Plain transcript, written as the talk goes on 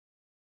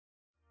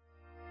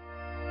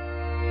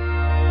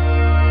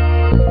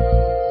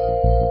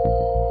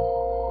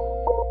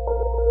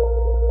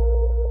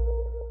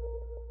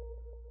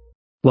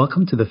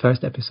Welcome to the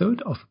first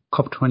episode of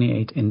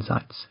COP28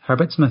 Insights,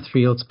 Herbert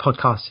Smith-Field's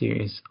podcast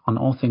series on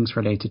all things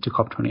related to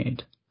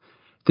COP28.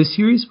 This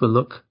series will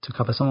look to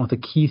cover some of the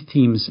key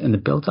themes in the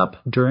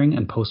build-up, during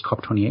and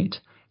post-COP28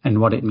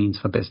 and what it means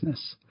for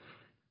business.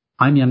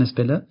 I'm Jannis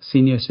Bille,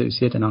 Senior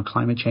Associate in our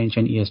Climate Change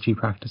and ESG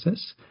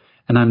Practices,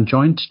 and I'm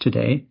joined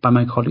today by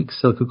my colleague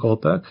Silke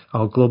Goldberg,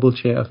 our Global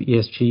Chair of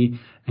ESG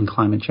and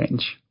Climate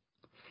Change.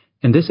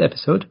 In this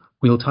episode,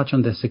 we will touch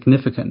on the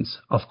significance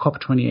of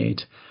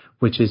COP28,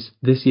 which is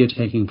this year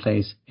taking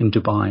place in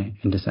Dubai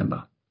in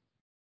December.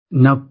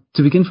 Now,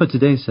 to begin for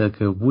today,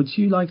 Silke, would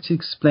you like to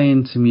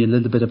explain to me a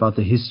little bit about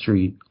the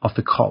history of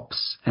the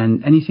COPs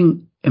and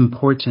anything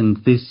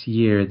important this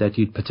year that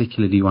you'd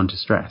particularly want to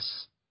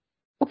stress?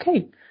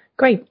 Okay,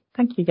 great.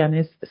 Thank you,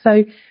 Jannis.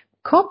 So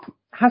COP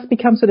has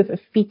become sort of a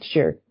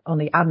feature on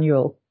the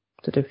annual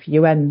sort of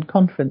UN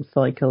conference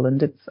cycle,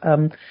 and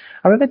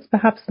however, it's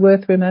perhaps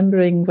worth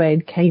remembering where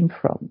it came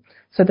from.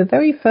 So the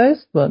very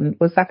first one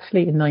was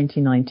actually in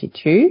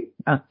 1992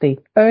 at the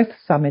Earth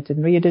Summit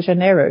in Rio de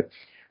Janeiro,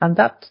 and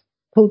that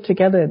pulled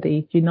together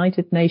the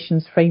United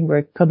Nations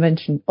Framework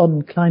Convention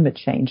on Climate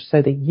Change,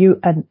 so the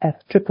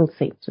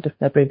UNFCCC, sort of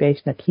an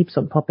abbreviation that keeps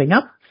on popping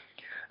up.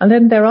 And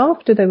then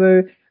thereafter there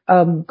were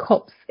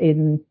COPs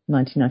in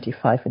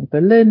 1995 in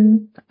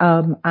Berlin,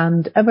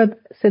 and ever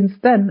since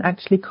then,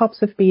 actually, COPs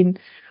have been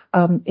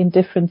in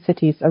different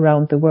cities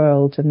around the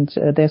world, and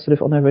they're sort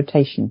of on a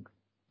rotation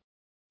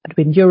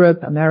between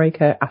Europe,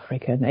 America,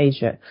 Africa, and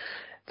Asia.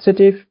 So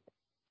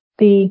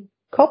the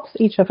COPs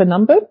each have a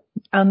number,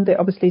 and they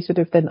obviously sort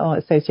of then are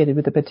associated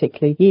with a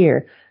particular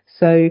year.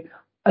 So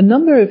a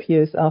number of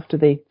years after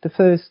the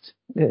first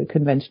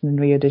convention in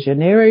Rio de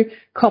Janeiro,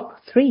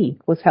 COP3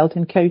 was held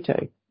in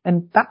Kyoto.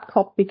 And that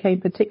COP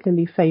became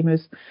particularly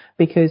famous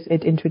because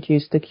it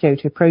introduced the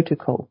Kyoto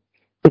Protocol,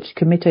 which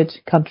committed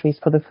countries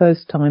for the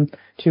first time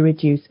to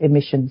reduce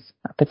emissions.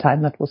 At the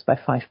time, that was by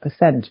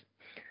 5%.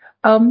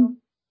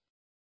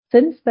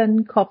 Since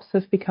then, COPs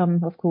have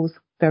become, of course,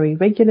 very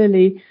regular,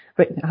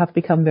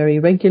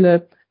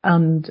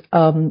 and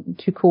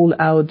to call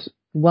out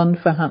one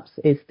perhaps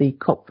is the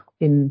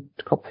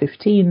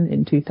COP15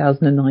 in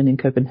 2009 in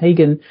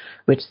Copenhagen,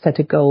 which set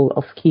a goal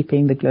of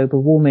keeping the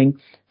global warming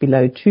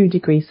below 2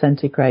 degrees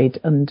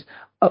centigrade, and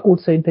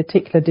also in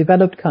particular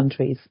developed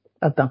countries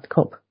at that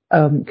COP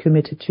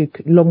committed to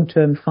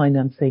long-term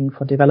financing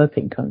for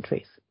developing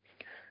countries.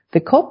 The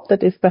COP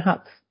that is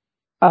perhaps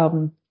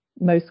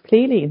most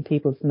clearly in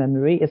people's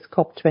memory is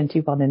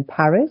COP21 in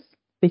Paris,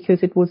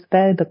 because it was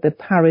there that the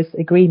Paris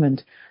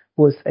Agreement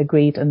was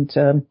agreed and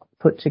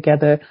put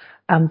together.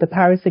 And the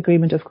Paris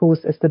Agreement, of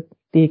course, is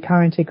the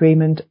current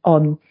agreement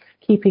on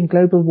keeping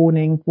global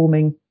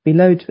warming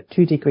below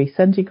 2 degrees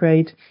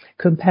centigrade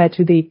compared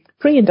to the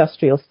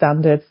pre-industrial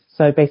standards.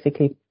 So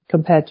basically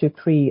compared to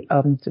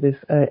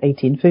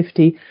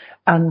 1850,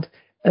 and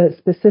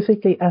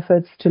specifically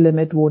efforts to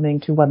limit warming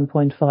to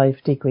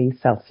 1.5 degrees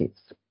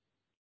Celsius.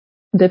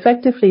 And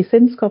effectively,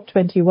 since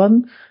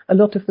COP21, a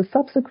lot of the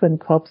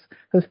subsequent COPs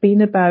have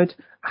been about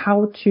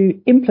how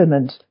to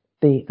implement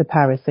the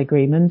Paris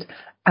Agreement.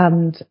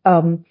 And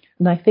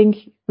I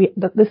think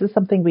that this is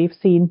something we've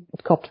seen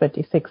at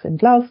COP26 in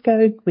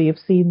Glasgow. We have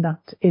seen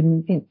that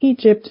in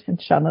Egypt, in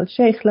Sharm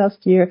el-Sheikh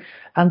last year,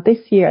 and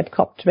this year at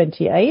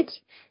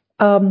COP28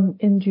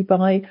 in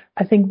Dubai.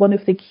 I think one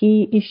of the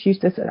key issues,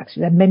 there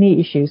are many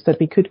issues that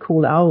we could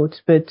call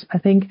out, but I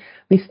think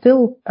we're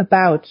still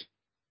about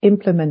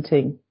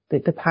implementing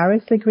the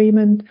Paris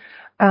Agreement.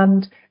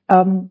 And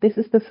this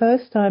is the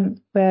first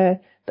time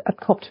where at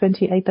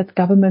COP28 that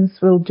governments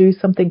will do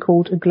something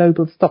called a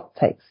global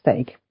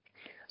stake.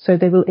 So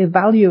they will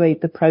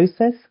evaluate the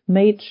process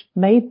made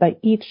by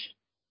each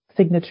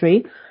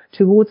signatory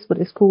towards what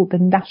is called the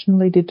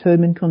nationally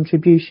determined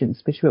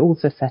contributions, which were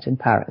also set in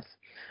Paris.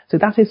 So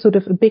that is sort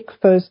of a big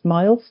first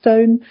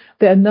milestone.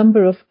 There are a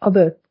number of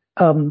other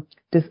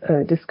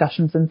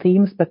discussions and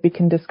themes, but we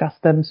can discuss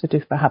them sort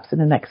of perhaps in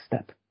the next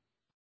step.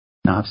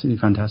 No, absolutely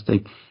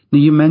fantastic. Now,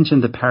 you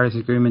mentioned the Paris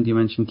Agreement, you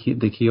mentioned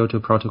the Kyoto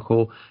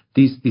Protocol.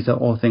 These are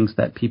all things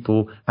that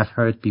people have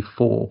heard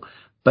before,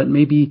 but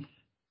maybe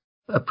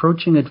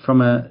approaching it from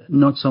a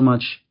not so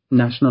much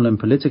national and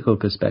political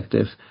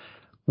perspective,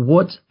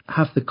 what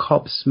have the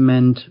COPs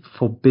meant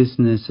for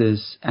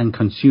businesses and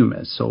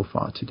consumers so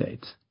far to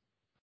date?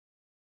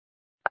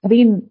 I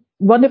mean,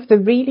 one of the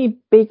really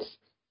big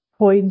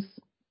points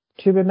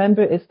to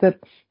remember is that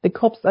the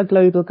COPs are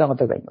global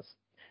gatherings.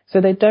 So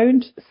they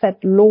don't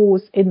set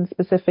laws in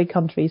specific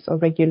countries or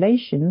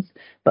regulations,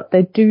 but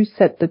they do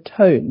set the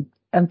tone,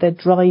 and they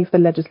drive the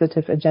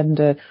legislative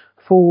agenda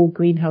for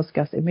greenhouse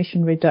gas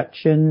emission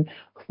reduction,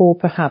 for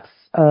perhaps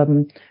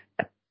in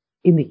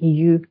the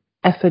EU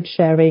effort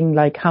sharing,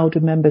 like how do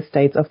member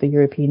states of the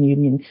European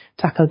Union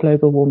tackle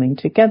global warming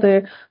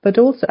together, but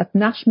also at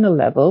national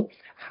level,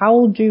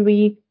 how do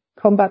we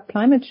combat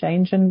climate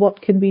change and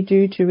what can we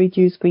do to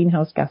reduce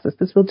greenhouse gases?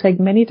 This will take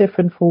many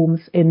different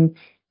forms in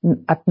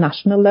at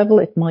national level.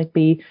 It might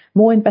be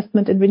more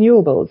investment in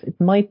renewables. It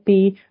might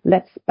be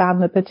let's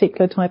ban a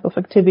particular type of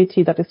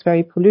activity that is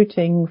very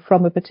polluting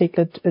from a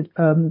particular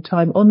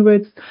time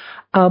onwards,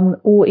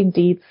 or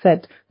indeed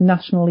set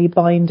nationally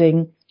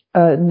binding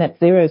net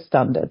zero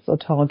standards or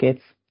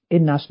targets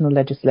in national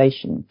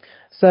legislation.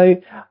 So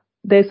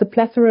there's a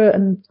plethora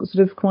and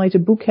sort of quite a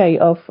bouquet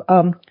of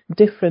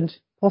different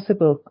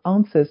possible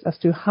answers as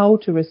to how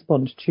to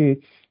respond to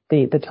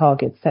the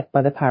targets set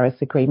by the Paris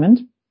Agreement.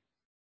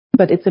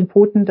 But it's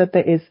important that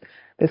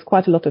there's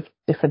quite a lot of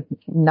different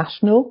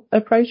national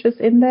approaches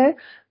in there,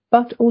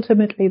 but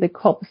ultimately the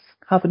COPs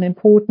have an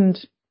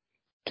important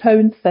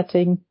tone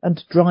setting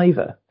and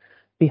driver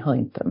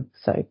behind them.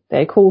 So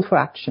they call for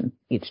action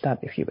each time,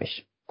 if you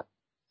wish.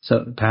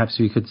 So perhaps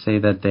we could say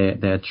that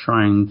they're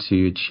trying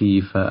to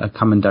achieve a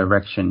common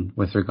direction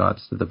with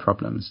regards to the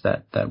problems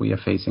that we are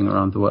facing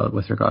around the world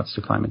with regards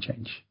to climate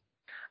change.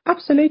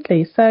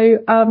 Absolutely. So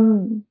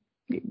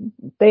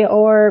they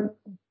are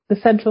the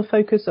central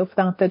focus of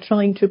that. They're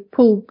trying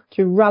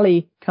to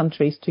rally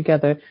countries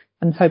together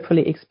and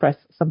hopefully express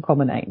some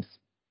common aims.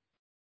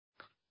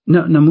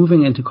 Now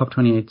moving into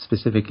COP28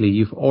 specifically,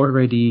 you've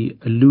already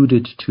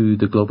alluded to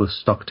the global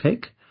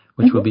stocktake,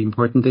 which will be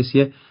important this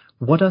year.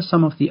 What are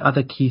some of the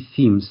other key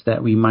themes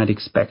that we might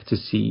expect to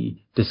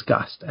see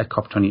discussed at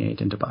COP28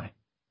 in Dubai?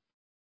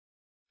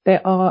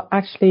 There are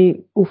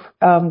actually,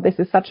 this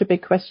is such a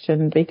big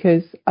question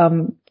because,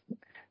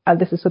 and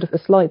this is sort of a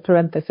slight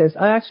parenthesis,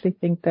 I actually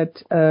think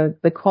that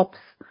the COPs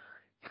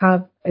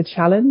have a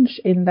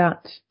challenge in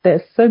that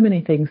there's so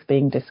many things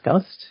being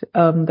discussed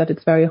that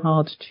it's very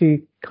hard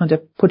to kind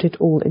of put it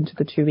all into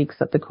the 2 weeks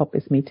that the COP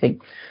is meeting.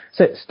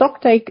 So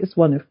stocktake is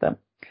one of them.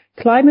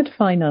 Climate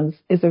finance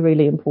is a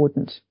really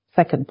important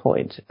second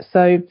point.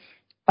 So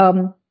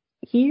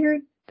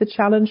here the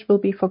challenge will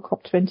be for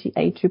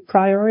COP28 to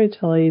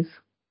prioritize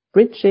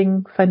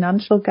bridging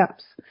financial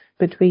gaps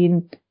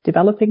between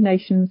developing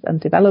nations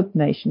and developed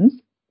nations.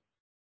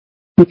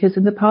 Because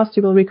in the past,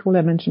 you will recall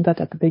I mentioned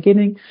that at the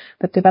beginning,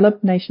 that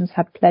developed nations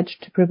had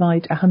pledged to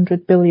provide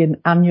 100 billion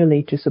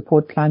annually to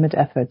support climate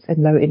efforts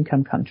in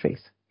low-income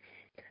countries.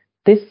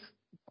 This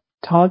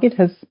target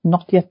has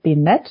not yet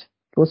been met.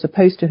 It was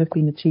supposed to have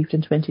been achieved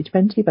in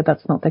 2020, but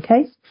that's not the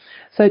case.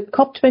 So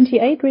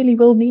COP28 really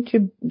will need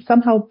to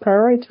somehow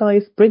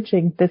prioritize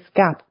bridging this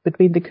gap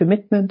between the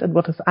commitment and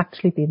what has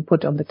actually been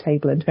put on the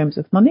table in terms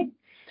of money.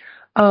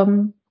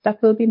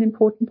 That will be an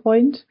important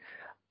point.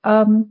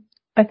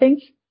 I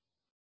think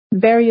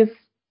various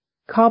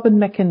carbon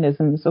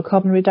mechanisms or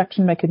carbon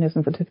reduction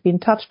mechanisms that have been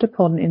touched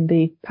upon in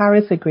the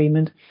Paris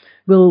Agreement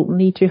will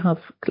need to have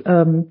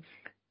a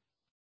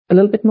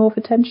little bit more of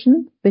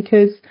attention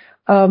because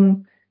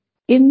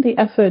in the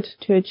effort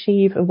to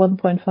achieve a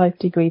 1.5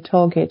 degree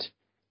target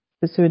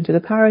pursuant to the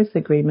Paris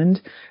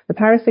Agreement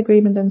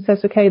then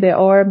says, okay, there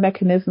are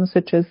mechanisms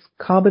such as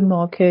carbon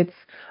markets,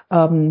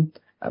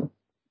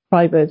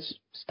 private,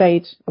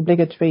 state,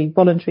 obligatory,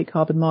 voluntary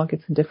carbon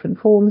markets in different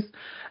forms.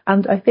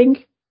 And I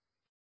think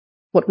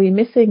what we're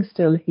missing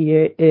still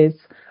here is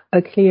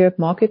a clear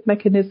market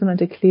mechanism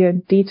and a clear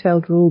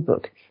detailed rule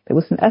book. There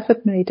was an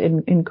effort made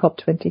in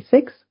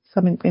COP26,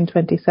 some in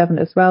 27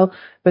 as well,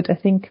 but I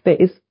think there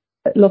is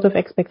a lot of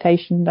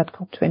expectation that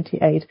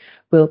COP28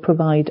 will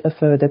provide a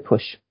further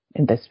push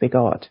in this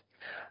regard.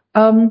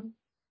 So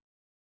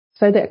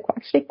there are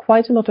actually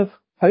quite a lot of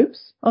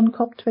hopes on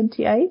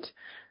COP28,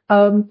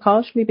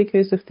 partially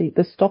because of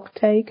the stock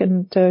take,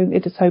 and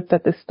it is hoped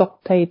that the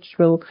stock take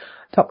will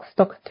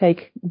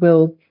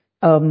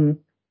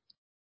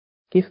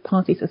give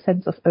parties a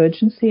sense of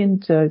urgency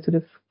and sort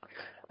of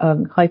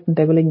heighten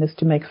their willingness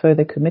to make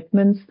further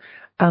commitments.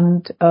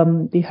 And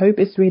the hope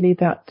is really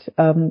that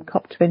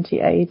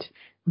COP28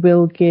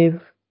 will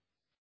give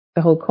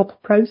the whole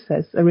COP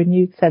process a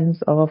renewed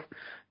sense of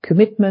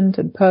commitment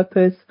and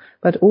purpose,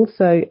 but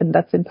also, and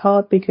that's in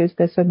part because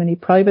there's so many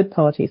private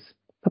parties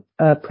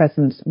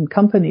present and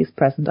companies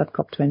present at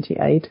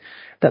COP28,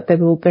 that there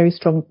will very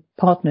strong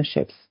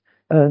partnerships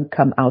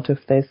come out of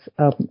this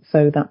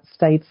so that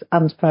states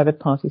and private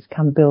parties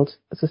can build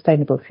a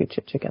sustainable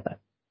future together.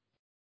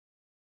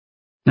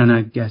 And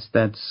I guess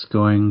that's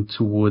going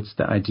towards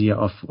the idea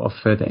of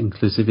further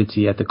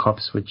inclusivity at the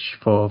COPs, which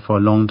for a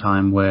long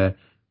time were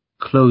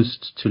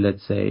closed to,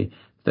 let's say,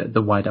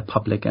 the wider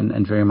public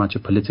and very much a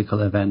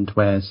political event,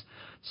 whereas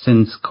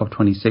since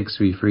COP26,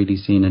 we've really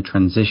seen a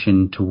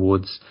transition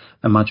towards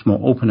a much more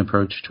open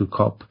approach to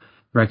COP,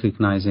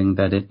 recognizing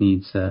that it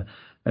needs a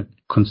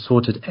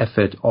consorted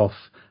effort of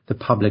the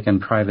public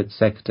and private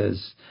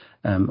sectors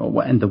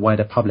and the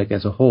wider public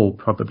as a whole,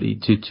 probably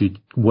to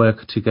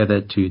work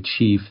together to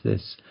achieve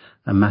this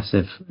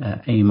massive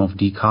aim of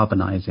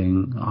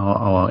decarbonizing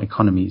our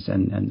economies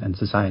and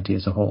society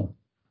as a whole.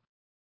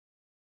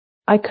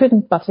 I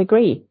couldn't but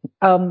agree.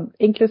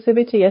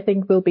 Inclusivity, I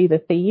think, will be the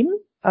theme,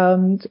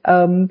 and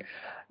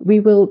we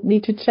will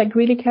need to check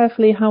really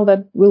carefully how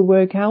that will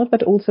work out,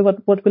 but also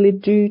what will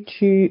it do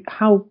to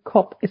how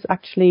COP is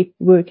actually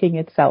working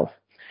itself.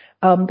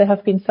 There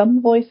have been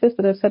some voices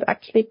that have said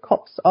actually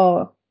COPs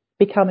are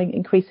becoming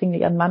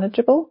increasingly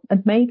unmanageable.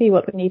 And maybe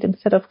what we need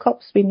instead of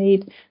COPs, we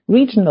need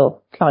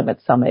regional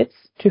climate summits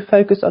to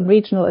focus on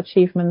regional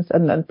achievements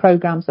and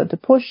programs and to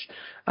push.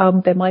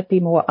 They might be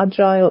more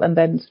agile, and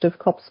then sort of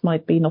COPs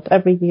might be not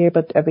every year,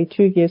 but every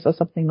 2 years or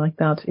something like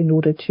that, in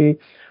order to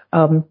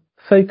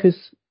focus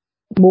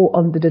more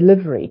on the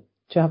delivery,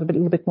 to have a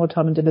little bit more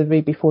time in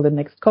delivery before the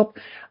next COP.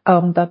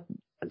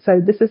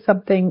 So this is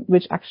something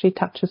which actually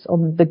touches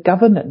on the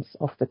governance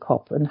of the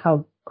COP and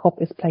how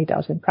COP is played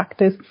out in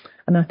practice.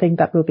 And I think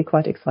that will be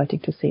quite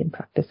exciting to see in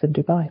practice in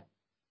Dubai.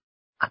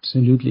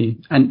 Absolutely.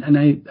 And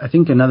I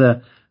think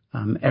another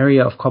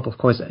area of COP, of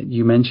course,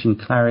 you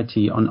mentioned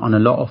clarity on a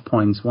lot of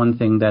points. One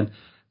thing that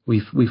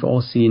we've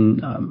all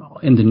seen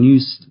in the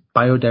news,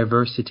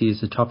 biodiversity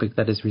is a topic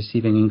that is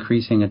receiving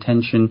increasing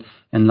attention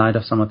in light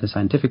of some of the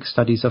scientific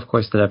studies, of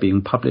course, that are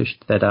being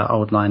published that are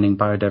outlining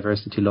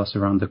biodiversity loss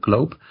around the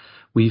globe.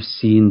 We've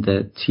seen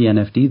the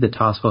TNFD, the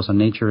Task Force on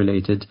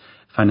Nature-Related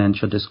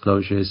Financial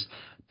Disclosures,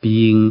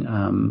 being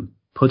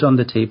put on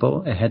the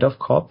table ahead of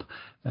COP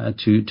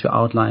to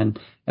outline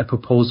a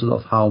proposal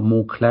of how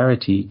more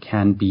clarity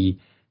can be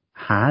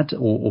had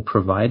or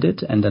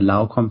provided and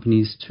allow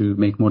companies to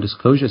make more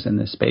disclosures in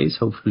this space,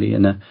 hopefully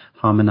in a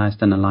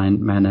harmonized and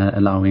aligned manner,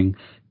 allowing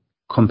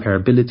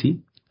comparability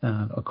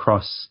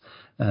across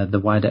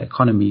the wider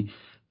economy.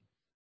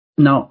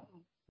 Now,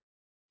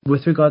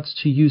 with regards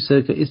to you,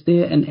 Silke, is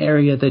there an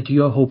area that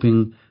you're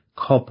hoping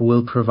COP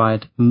will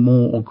provide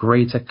more or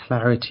greater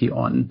clarity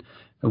on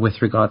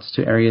with regards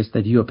to areas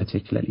that you are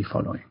particularly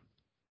following?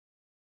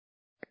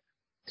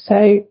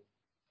 So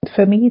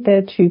for me, there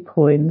are 2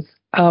 points.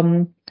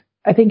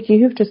 I think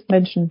you have just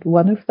mentioned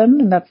one of them,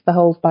 and that's the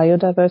whole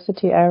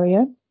biodiversity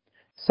area.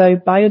 So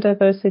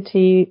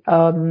biodiversity,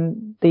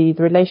 the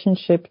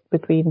relationship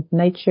between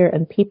nature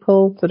and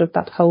people, sort of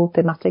that whole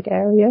thematic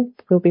area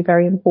will be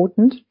very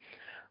important.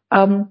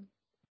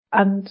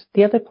 And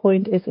the other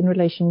point is in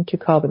relation to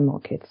carbon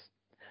markets.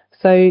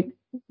 So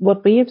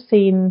what we have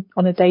seen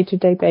on a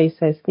day-to-day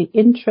basis, the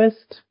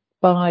interest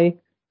by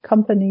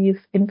companies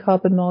in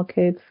carbon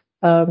markets,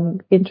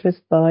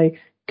 interest by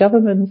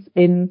governments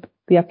in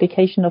the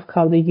application of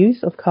the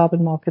use of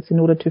carbon markets in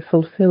order to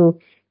fulfill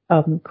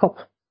COP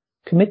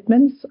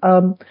commitments,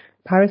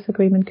 Paris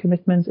Agreement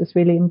commitments is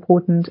really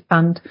important.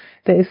 And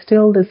there is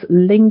still this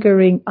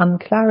lingering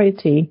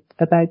unclarity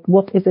about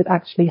what is it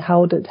actually,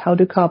 how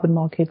do carbon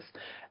markets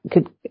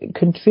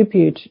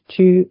contribute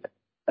to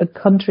a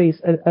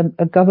country's,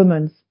 a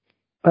government's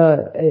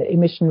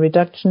emission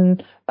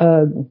reduction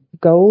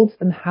goals,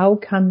 and how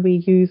can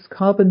we use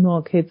carbon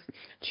markets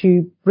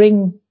to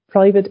bring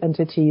private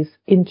entities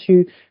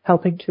into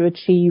helping to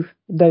achieve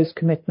those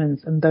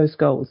commitments and those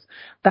goals.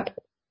 That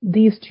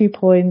these 2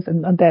 points,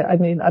 and I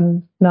mean,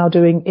 I'm now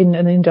doing in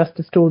an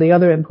injustice to all the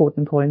other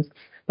important points,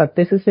 but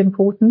this is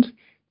important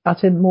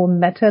at a more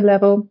meta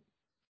level.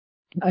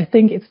 I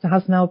think it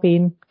has now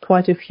been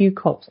quite a few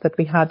COPs that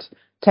we had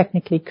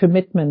technically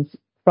commitments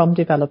from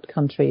developed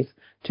countries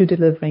to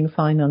delivering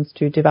finance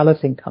to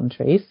developing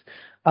countries.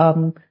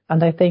 And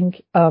I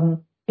think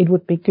it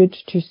would be good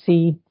to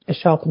see a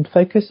sharpened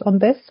focus on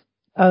this,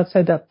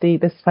 so that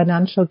this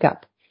financial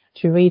gap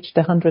to reach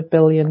the $100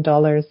 billion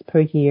per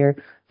year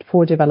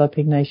for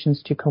developing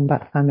nations to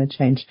combat climate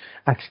change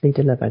actually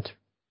delivered.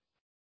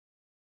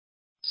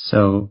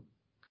 So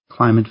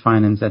climate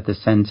finance at the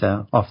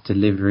center of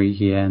delivery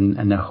here,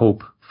 and a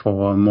hope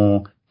for a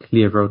more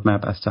clear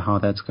roadmap as to how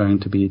that's going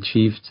to be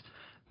achieved,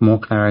 more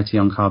clarity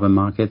on carbon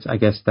markets. I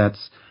guess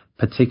that's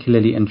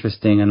particularly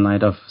interesting in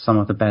light of some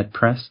of the bad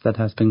press that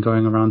has been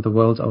going around the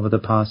world over the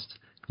past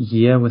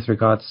year with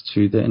regards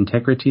to the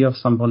integrity of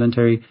some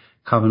voluntary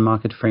carbon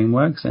market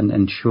frameworks, and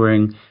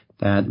ensuring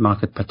that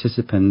market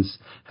participants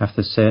have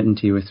the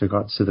certainty with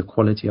regards to the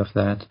quality of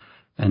that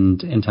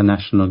and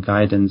international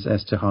guidance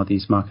as to how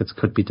these markets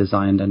could be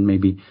designed, and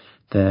maybe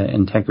the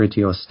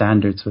integrity or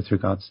standards with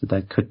regards to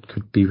that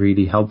could be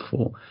really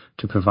helpful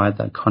to provide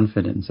that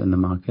confidence in the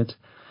market.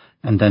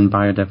 And then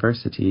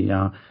biodiversity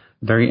are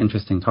very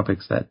interesting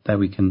topics that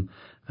we can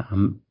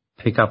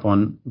pick up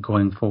on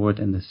going forward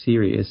in the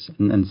series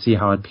and see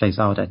how it plays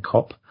out at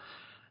COP.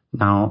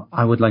 Now,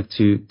 I would like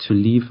to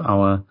leave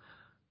our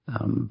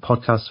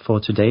podcast for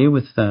today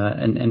with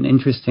an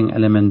interesting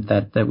element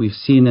that we've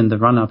seen in the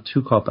run-up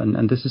to COP,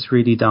 and this is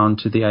really down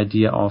to the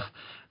idea of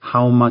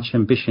how much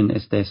ambition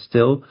is there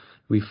still.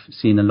 We've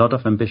seen a lot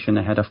of ambition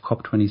ahead of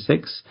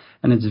COP26,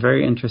 and it's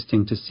very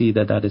interesting to see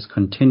that is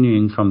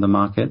continuing from the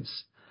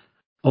markets.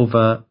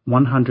 Over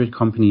 100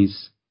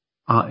 companies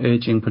are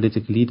urging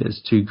political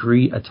leaders to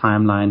agree a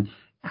timeline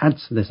at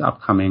this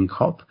upcoming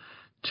COP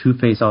to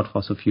phase out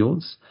fossil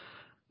fuels.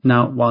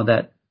 Now, while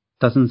that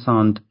doesn't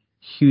sound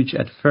huge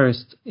at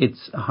first,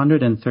 it's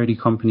 130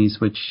 companies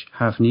which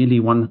have nearly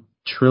 $1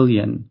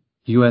 trillion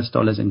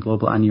in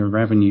global annual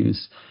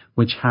revenues,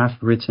 which have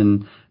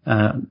written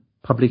a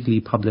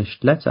publicly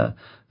published letter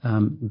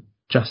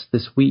just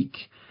this week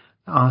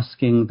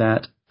asking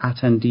that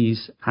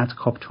attendees at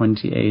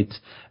COP28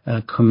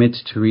 commit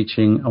to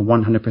reaching a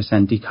 100%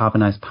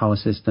 decarbonized power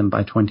system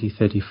by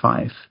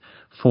 2035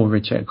 for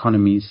richer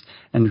economies,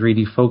 and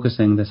really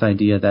focusing this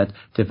idea that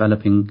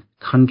developing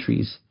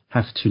countries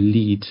have to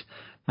lead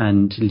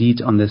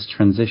on this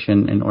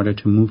transition in order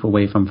to move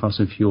away from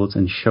fossil fuels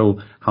and show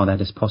how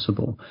that is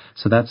possible.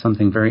 So that's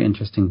something very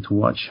interesting to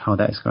watch, how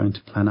that is going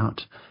to plan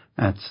out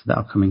at the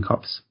upcoming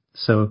COPs.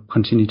 So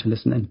continue to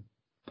listen in.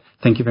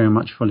 Thank you very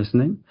much for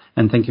listening.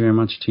 And thank you very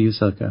much to you,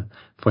 Silke,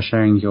 for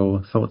sharing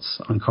your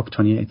thoughts on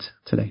COP28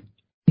 today.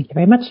 Thank you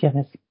very much,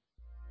 Jannis.